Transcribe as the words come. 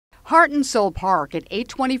Heart and Soul Park at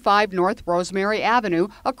 825 North Rosemary Avenue,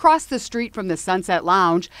 across the street from the Sunset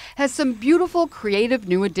Lounge, has some beautiful creative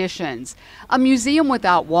new additions. A museum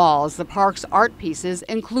without walls, the park's art pieces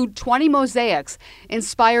include 20 mosaics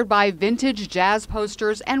inspired by vintage jazz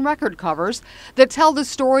posters and record covers that tell the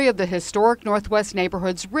story of the historic Northwest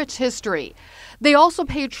neighborhood's rich history. They also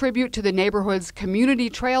pay tribute to the neighborhood's community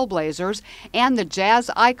trailblazers and the jazz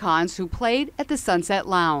icons who played at the Sunset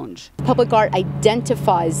Lounge. Public art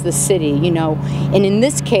identifies the city, and in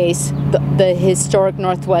this case, the historic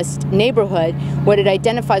Northwest neighborhood, what it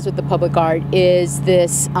identifies with the public art is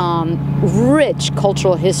this rich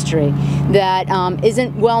cultural history that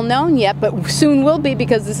isn't well known yet, but soon will be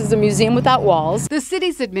because this is a museum without walls. The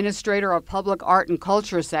city's administrator of public art and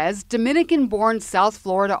culture says Dominican-born South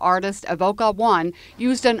Florida artist Evoca One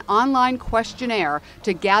used an online questionnaire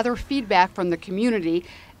to gather feedback from the community,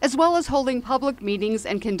 as well as holding public meetings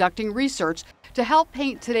and conducting research to help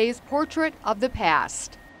paint today's portrait of the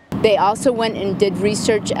past. They also went and did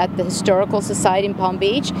research at the Historical Society in Palm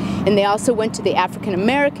Beach, and they also went to the African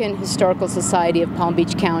American Historical Society of Palm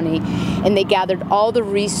Beach County, and they gathered all the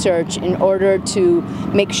research in order to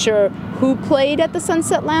make sure who played at the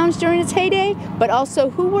Sunset Lounge during its heyday, but also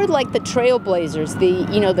who were like the trailblazers,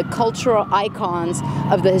 the cultural icons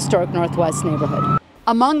of the historic Northwest neighborhood.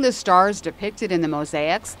 Among the stars depicted in the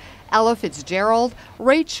mosaics, Ella Fitzgerald,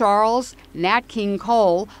 Ray Charles, Nat King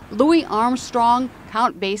Cole, Louis Armstrong,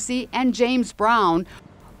 Count Basie, and James Brown,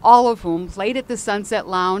 all of whom played at the Sunset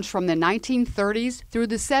Lounge from the 1930s through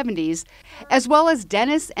the 70s, as well as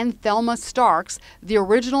Dennis and Thelma Starks, the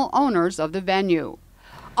original owners of the venue.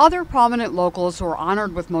 Other prominent locals who are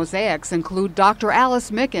honored with mosaics include Dr.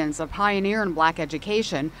 Alice Mickens, a pioneer in black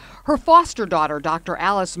education, her foster daughter, Dr.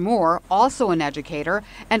 Alice Moore, also an educator,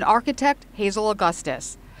 and architect Hazel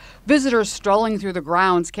Augustus. Visitors strolling through the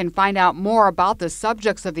grounds can find out more about the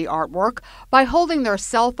subjects of the artwork by holding their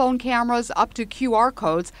cell phone cameras up to QR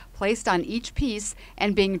codes placed on each piece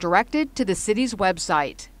and being directed to the city's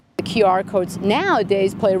website. The QR codes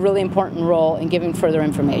nowadays play a really important role in giving further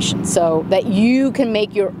information so that you can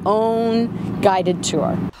make your own guided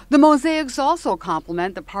tour. The mosaics also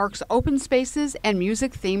complement the park's open spaces and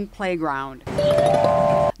music-themed playground.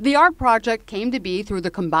 The art project came to be through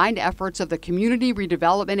the combined efforts of the Community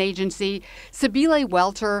Redevelopment Agency, Sybille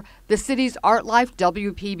Welter, the city's ArtLife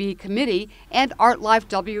WPB committee, and ArtLife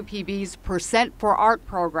WPB's Percent for Art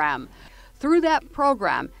program. Through that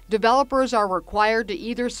program, developers are required to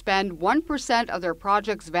either spend 1% of their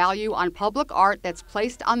project's value on public art that's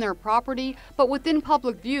placed on their property but within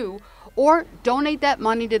public view, or donate that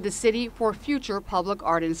money to the city for future public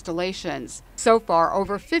art installations. So far,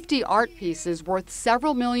 over 50 art pieces worth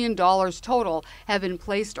several $1 million total have been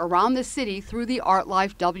placed around the city through the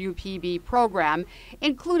ArtLife WPB program,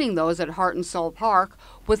 including those at Heart and Soul Park,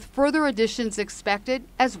 with further additions expected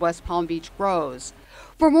as West Palm Beach grows.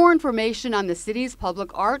 For more information on the city's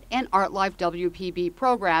public art and ArtLife WPB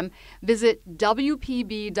program, visit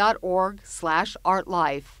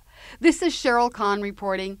wpb.org/artlife. This is Cheryl Kahn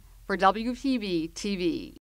reporting for WPB-TV.